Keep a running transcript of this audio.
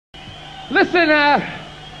Listen,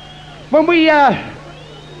 when we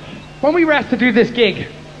were asked to do this gig,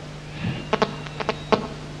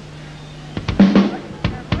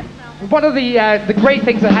 one of the great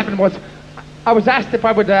things that happened was I was asked if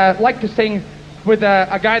I would like to sing with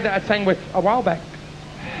a guy that I sang with a while back,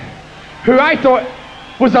 who I thought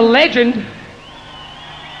was a legend,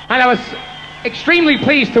 and I was extremely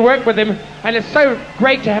pleased to work with him, and it's so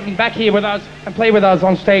great to have him back here with us and play with us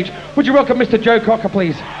on stage. Would you welcome Mr. Joe Cocker,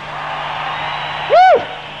 please? Woo!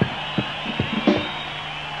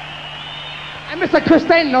 And Mr. Chris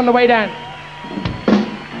Denton on the way down.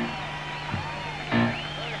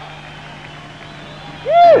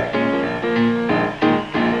 Woo!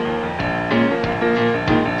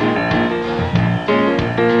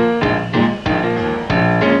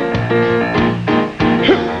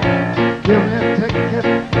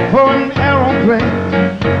 For an aeroplane,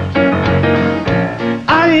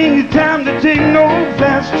 I ain't got time to take no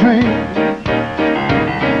fast train.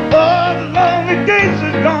 Oh, the lonely days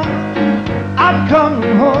are gone, I'm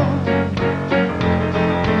coming home.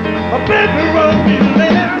 My baby wrote me a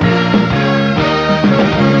letter.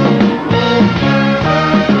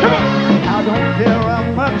 Come on. I don't care how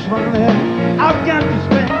much money I've got to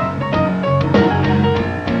spend,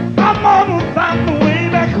 I'm gonna find my way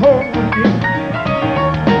back home again.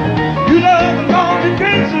 You know the lonely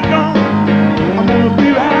days are gone, I'm gonna be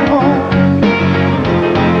right home.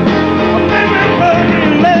 My baby wrote me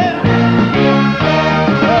a letter.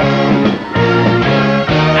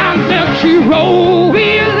 And then she wrote me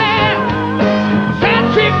a letter, said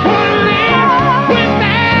she couldn't live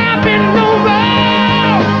without me no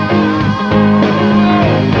more.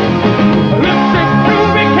 Listen to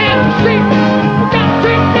me, can't you see? Got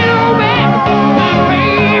to get over my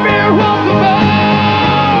baby wants the ball.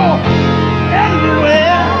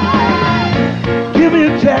 Give me a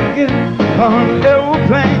ticket on an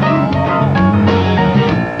aeroplane.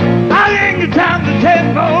 I ain't got time to take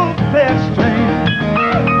no fast train.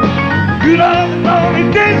 You know the lonely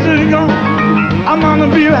days are gone, I'm gonna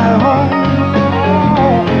be right home.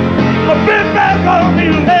 I've been back on me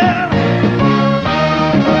now.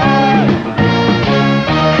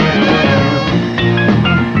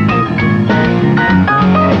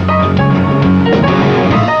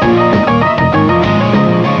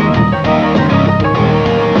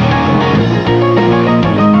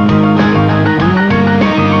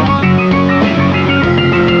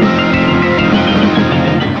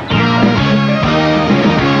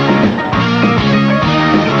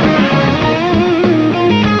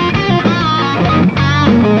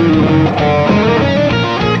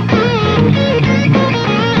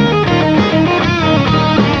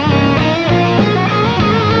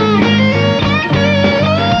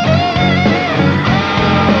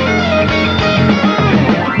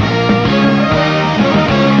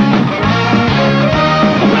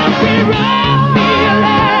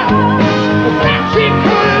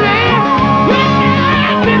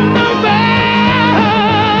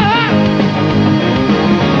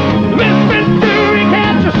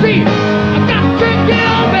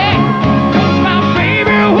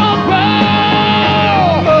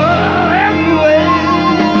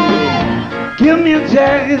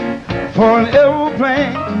 For an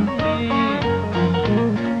aeroplane,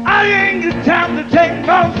 I ain't got time to take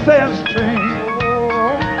no fast train.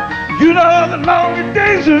 You know the lonely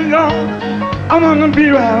days are gone, I'm gonna be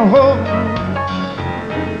right home.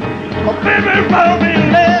 Oh, baby, wrote me a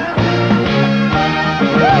letter.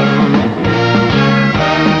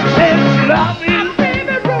 Said she loved me. My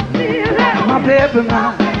baby wrote me a letter. My baby, my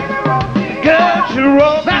girl, she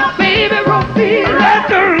wrote. My baby wrote me a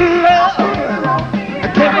letter.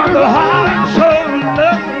 The heart and soul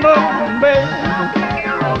of love, baby.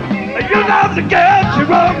 You know the girl, she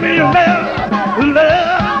wrote me a letter.